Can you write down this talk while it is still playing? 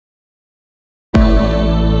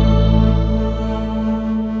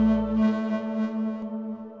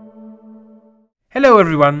Hello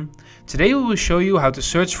everyone! Today we will show you how to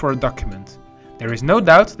search for a document. There is no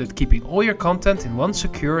doubt that keeping all your content in one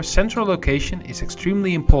secure central location is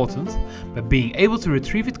extremely important, but being able to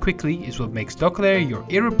retrieve it quickly is what makes Doculayer your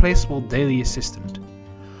irreplaceable daily assistant.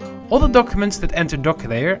 All the documents that enter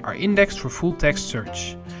Doculayer are indexed for full text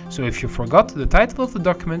search. So if you forgot the title of the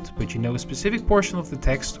document, but you know a specific portion of the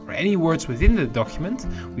text or any words within the document,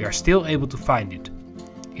 we are still able to find it.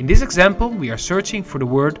 In this example, we are searching for the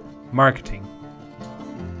word marketing.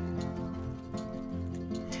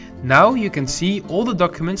 Now you can see all the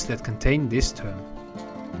documents that contain this term.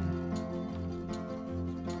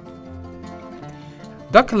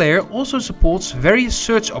 Doculayer also supports various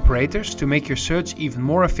search operators to make your search even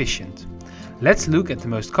more efficient. Let's look at the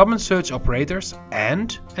most common search operators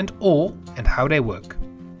and all and how they work.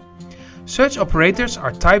 Search operators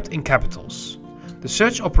are typed in capitals. The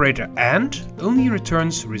search operator AND only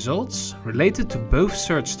returns results related to both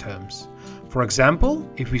search terms. For example,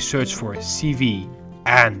 if we search for CV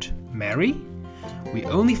and Mary, we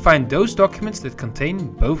only find those documents that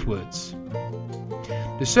contain both words.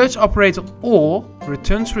 The search operator OR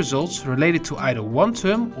returns results related to either one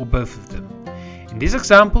term or both of them. In this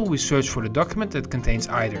example, we search for the document that contains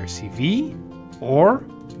either CV or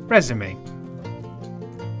resume.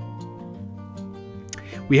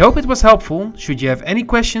 We hope it was helpful. Should you have any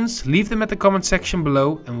questions, leave them at the comment section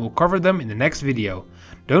below and we'll cover them in the next video.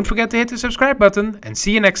 Don't forget to hit the subscribe button and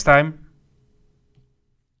see you next time.